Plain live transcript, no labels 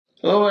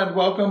Hello and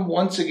welcome.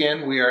 Once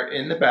again, we are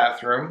in the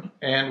bathroom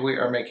and we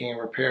are making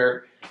a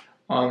repair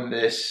on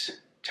this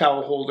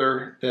towel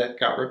holder that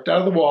got ripped out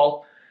of the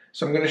wall.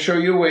 So I'm going to show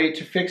you a way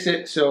to fix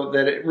it so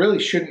that it really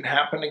shouldn't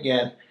happen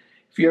again.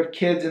 If you have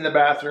kids in the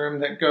bathroom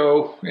that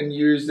go and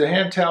use the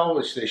hand towel,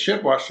 which they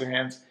should wash their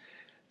hands,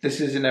 this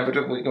is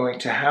inevitably going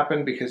to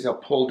happen because they'll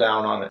pull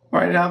down on it.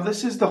 All right, now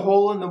this is the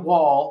hole in the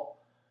wall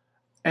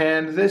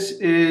and this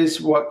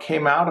is what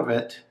came out of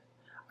it.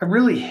 I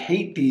really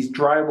hate these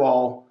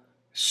drywall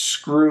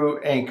screw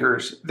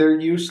anchors. They're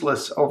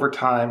useless over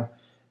time.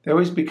 They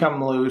always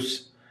become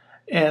loose.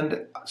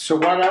 And so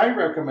what I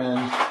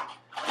recommend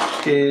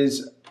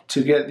is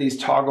to get these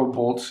toggle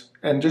bolts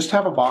and just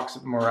have a box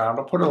of them around.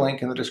 I'll put a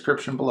link in the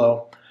description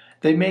below.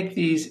 They make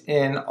these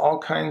in all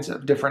kinds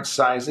of different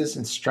sizes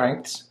and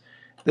strengths.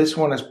 This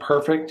one is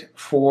perfect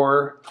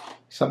for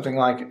something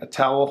like a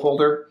towel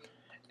holder.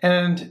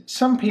 And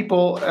some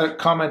people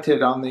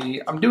commented on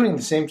I'm doing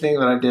the same thing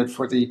that I did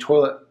for the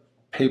toilet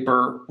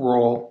paper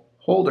roll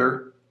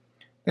holder.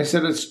 They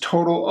said it's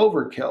total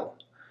overkill.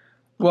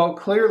 Well,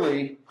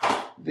 clearly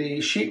the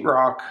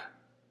sheetrock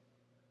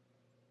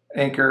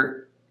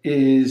anchor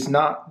is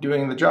not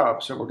doing the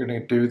job, so we're going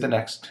to do the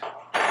next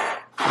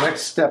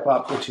step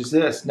up, which is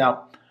this.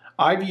 Now,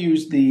 I've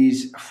used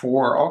these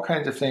for all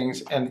kinds of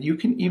things, and you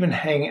can even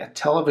hang a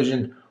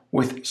television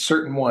with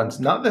certain ones.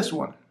 Not this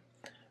one,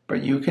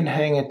 but you can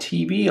hang a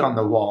TV on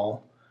the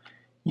wall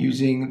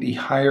using the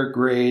higher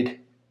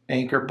grade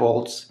anchor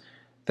bolts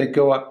that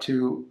go up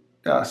to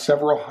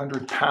several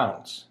hundred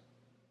pounds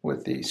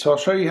with these. So I'll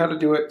show you how to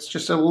do it. It's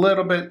just a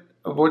little bit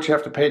of what you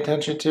have to pay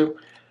attention to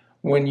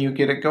when you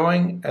get it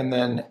going, and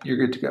then you're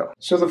good to go.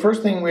 So the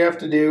first thing we have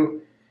to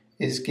do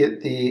is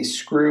get the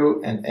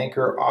screw and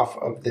anchor off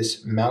of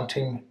this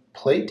mounting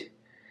plate.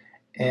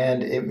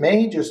 And it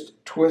may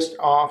just twist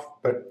off,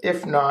 but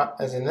if not,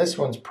 as in this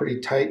one's pretty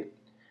tight,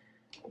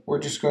 we're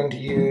just going to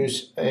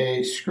use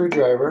a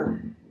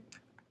screwdriver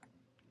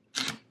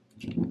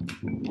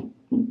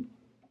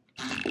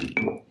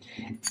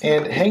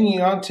and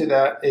hanging on to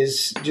that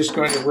is just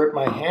going to rip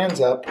my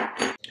hands up.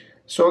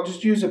 So I'll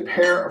just use a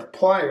pair of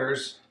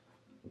pliers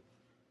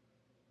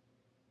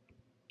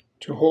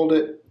to hold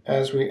it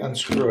as we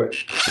unscrew it.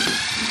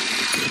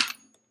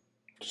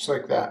 Just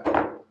like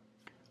that.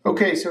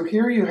 Okay, so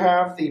here you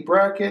have the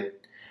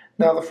bracket.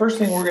 Now the first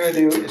thing we're going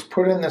to do is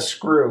put in the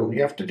screw.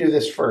 You have to do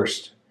this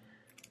first.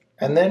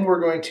 And then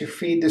we're going to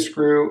feed the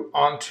screw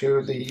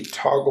onto the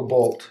toggle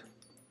bolt.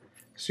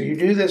 So you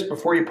do this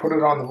before you put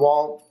it on the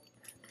wall,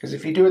 because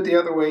if you do it the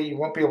other way, you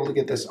won't be able to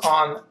get this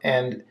on.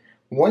 And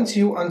once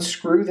you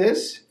unscrew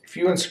this, if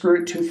you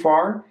unscrew it too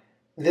far,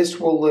 this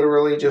will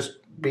literally just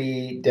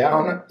be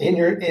down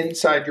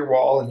inside your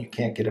wall and you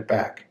can't get it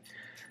back.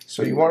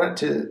 So you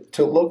want it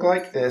to look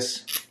like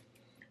this.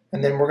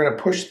 And then we're going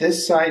to push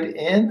this side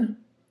in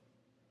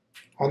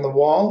on the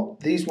wall.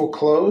 These will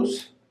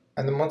close.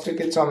 And then once it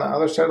gets on the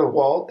other side of the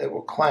wall, it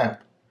will clamp.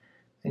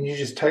 And you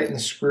just tighten the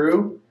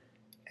screw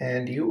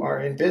and you are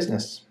in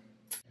business.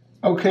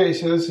 Okay,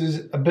 so this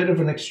is a bit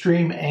of an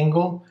extreme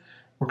angle.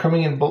 We're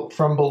coming in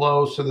from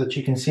below so that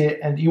you can see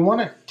it. And you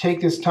want to take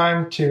this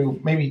time to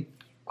maybe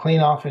clean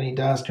off any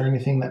dust or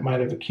anything that might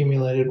have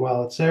accumulated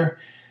while it's there.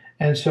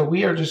 And so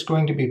we are just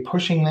going to be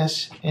pushing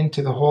this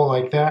into the hole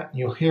like that.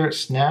 You'll hear it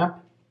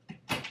snap,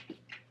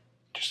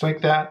 just like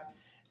that.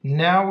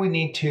 Now we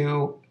need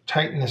to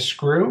tighten the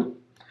screw.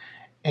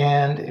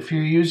 And if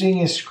you're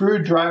using a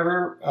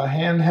screwdriver, a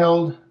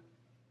handheld,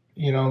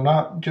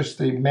 not just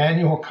the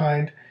manual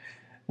kind,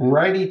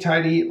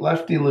 righty-tighty,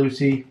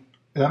 lefty-loosey,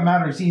 that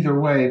matters either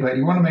way, but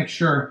you want to make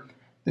sure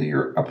that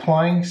you're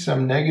applying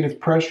some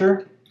negative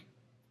pressure.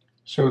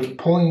 So it's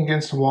pulling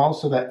against the wall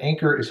so that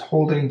anchor is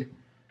holding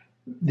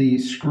the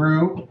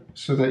screw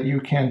so that you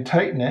can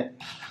tighten it.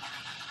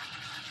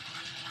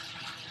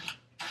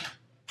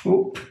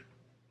 Oop.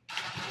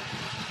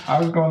 I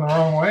was going the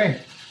wrong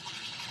way.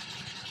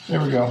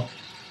 There we go.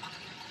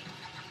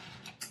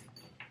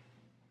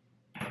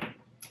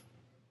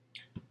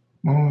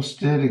 Almost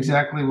did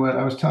exactly what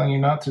I was telling you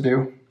not to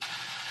do.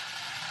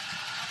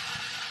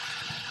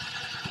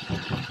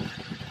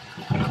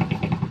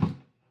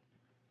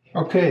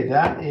 Okay,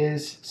 that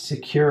is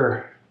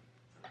secure.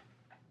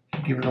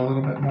 Give it a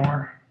little bit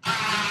more.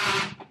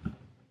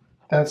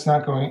 That's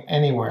not going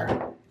anywhere.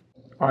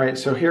 All right,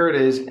 so here it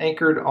is,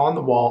 anchored on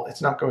the wall.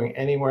 It's not going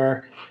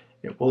anywhere.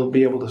 It will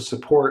be able to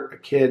support a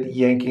kid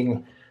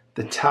yanking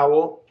the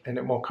towel and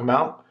it won't come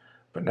out.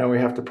 But now we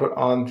have to put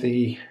on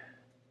the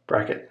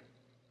bracket.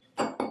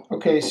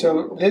 Okay,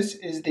 so this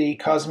is the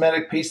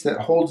cosmetic piece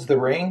that holds the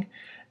ring.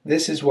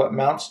 This is what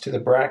mounts to the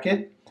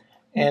bracket.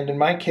 And in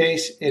my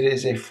case, it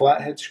is a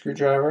flathead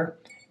screwdriver.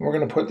 We're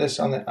going to put this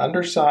on the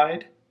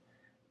underside.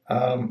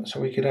 So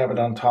we could have it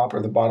on top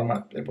or the bottom.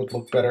 It would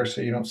look better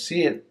so you don't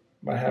see it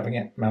by having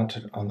it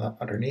mounted on the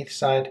underneath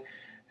side.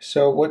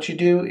 So what you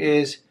do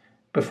is,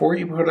 before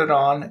you put it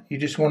on, you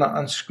just want to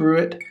unscrew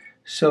it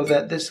so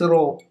that this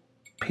little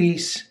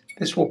piece,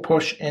 this will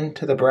push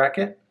into the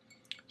bracket.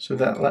 So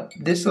that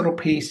this little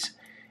piece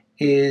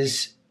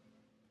is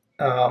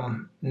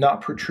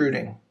not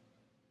protruding.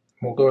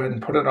 We'll go ahead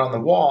and put it on the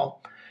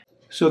wall.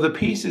 So the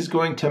piece is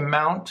going to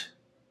mount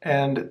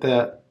and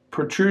the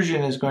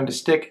protrusion is going to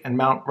stick and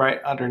mount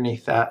right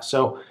underneath that.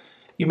 So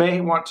you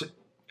may want to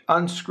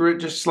unscrew it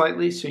just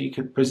slightly so you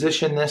could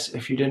position this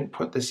if you didn't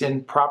put this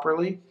in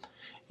properly.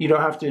 You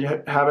don't have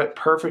to have it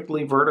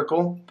perfectly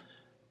vertical.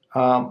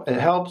 It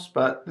helps,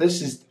 but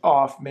this is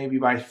off maybe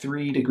by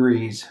 3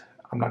 degrees.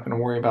 I'm not going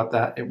to worry about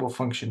that. It will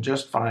function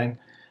just fine.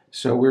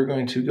 So we're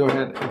going to go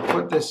ahead and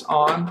put this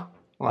on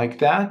like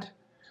that.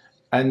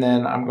 And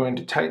then I'm going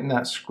to tighten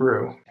that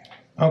screw.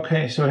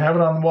 Okay, so we have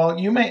it on the wall.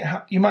 You might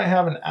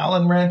have an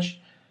Allen wrench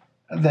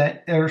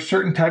that or a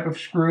certain type of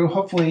screw.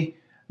 Hopefully,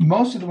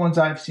 most of the ones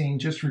I've seen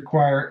just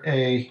require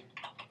a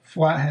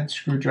flathead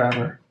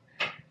screwdriver.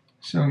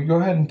 So you go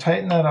ahead and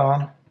tighten that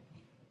on,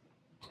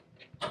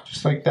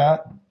 just like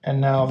that. And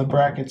now the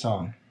bracket's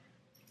on.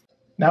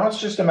 Now it's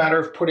just a matter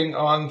of putting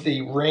on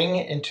the ring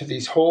into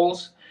these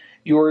holes.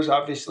 Yours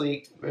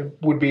obviously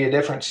would be a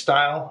different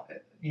style.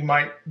 You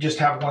might just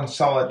have one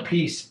solid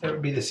piece. It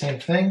would be the same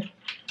thing.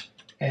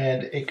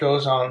 And it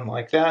goes on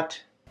like that.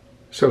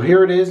 So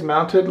here it is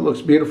mounted. It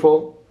looks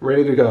beautiful,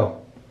 ready to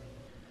go.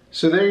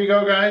 So there you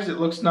go, guys. It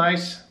looks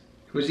nice.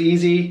 It was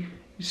easy.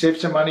 You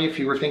saved some money if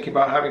you were thinking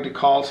about having to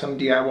call some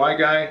DIY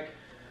guy.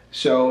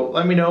 So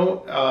let me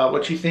know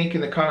what you think in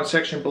the comment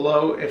section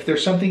below. If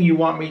there's something you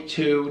want me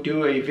to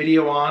do a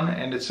video on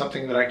and it's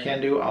something that I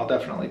can do, I'll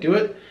definitely do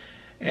it.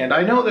 And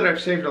I know that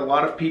I've saved a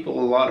lot of people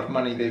a lot of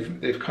money.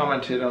 They've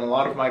commented on a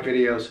lot of my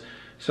videos.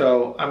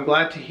 So I'm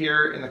glad to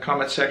hear in the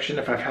comment section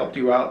if I've helped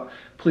you out.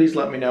 Please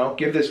let me know.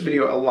 Give this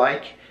video a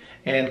like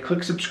and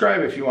click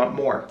subscribe if you want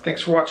more.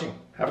 Thanks for watching.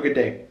 Have a good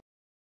day.